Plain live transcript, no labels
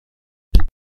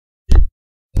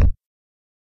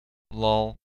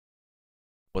Lol.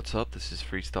 What's up? This is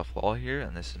Free Stuff Law here,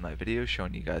 and this is my video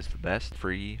showing you guys the best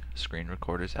free screen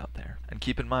recorders out there. And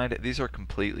keep in mind, these are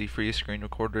completely free screen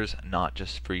recorders, not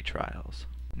just free trials.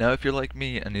 Now if you're like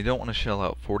me and you don't want to shell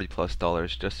out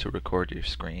 $40+ just to record your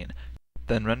screen,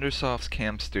 then RenderSoft's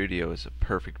Cam Studio is a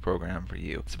perfect program for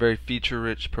you. It's a very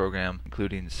feature-rich program,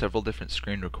 including several different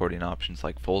screen recording options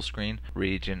like full screen,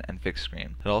 region, and fixed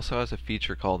screen. It also has a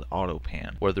feature called Auto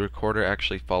Pan, where the recorder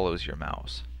actually follows your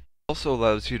mouse. It also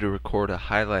allows you to record a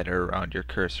highlighter around your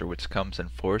cursor, which comes in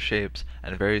 4 shapes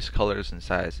and various colors and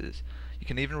sizes. You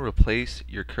can even replace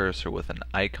your cursor with an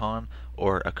icon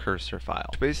or a cursor file,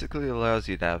 which basically allows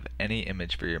you to have any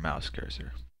image for your mouse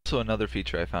cursor. Also, another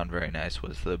feature I found very nice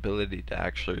was the ability to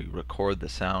actually record the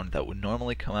sound that would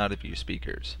normally come out of your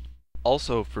speakers.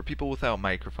 Also, for people without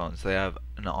microphones, they have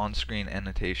an on-screen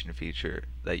annotation feature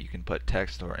that you can put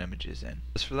text or images in.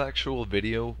 As for the actual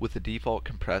video, with the default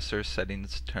compressor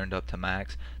settings turned up to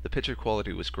max, the picture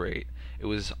quality was great. It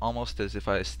was almost as if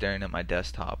I was staring at my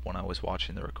desktop when I was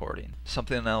watching the recording.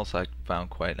 Something else I found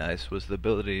quite nice was the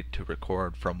ability to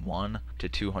record from 1 to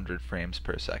 200 frames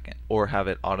per second, or have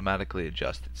it automatically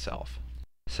adjust itself.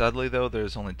 Sadly though,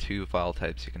 there's only 2 file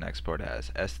types you can export as,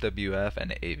 SWF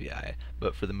and AVI,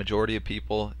 but for the majority of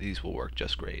people, these will work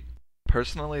just great.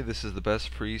 Personally, this is the best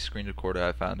free screen recorder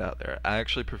I found out there. I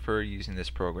actually prefer using this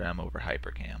program over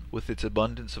Hypercam. With its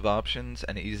abundance of options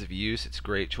and ease of use, it's a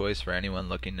great choice for anyone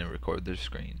looking to record their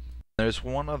screen. There's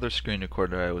one other screen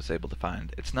recorder I was able to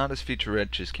find. It's not as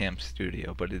feature-rich as Cam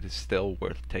Studio, but it is still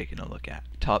worth taking a look at.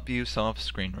 TopView Soft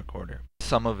Screen Recorder.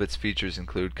 Some of its features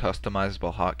include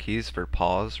customizable hotkeys for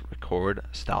pause, record,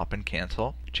 stop, and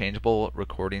cancel, changeable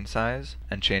recording size,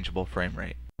 and changeable frame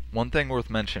rate. One thing worth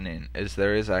mentioning is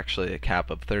there is actually a cap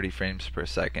of 30 frames per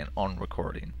second on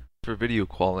recording. For video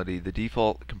quality, the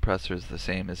default compressor is the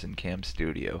same as in Cam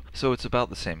Studio, so it's about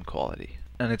the same quality.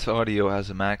 And its audio has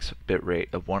a max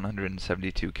bitrate of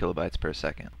 172 kilobytes per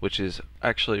second, which is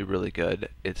actually really good.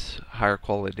 It's higher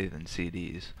quality than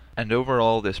CDs. And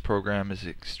overall, this program is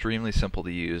extremely simple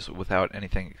to use without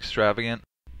anything extravagant,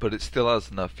 but it still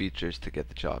has enough features to get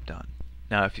the job done.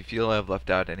 Now, if you feel I've left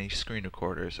out any screen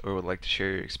recorders or would like to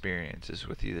share your experiences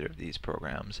with either of these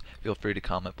programs, feel free to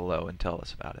comment below and tell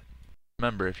us about it.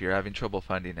 Remember, if you're having trouble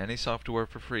finding any software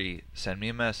for free, send me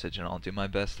a message and I'll do my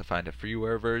best to find a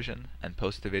freeware version and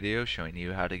post a video showing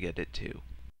you how to get it too.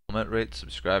 Comment, rate,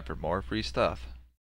 subscribe for more free stuff.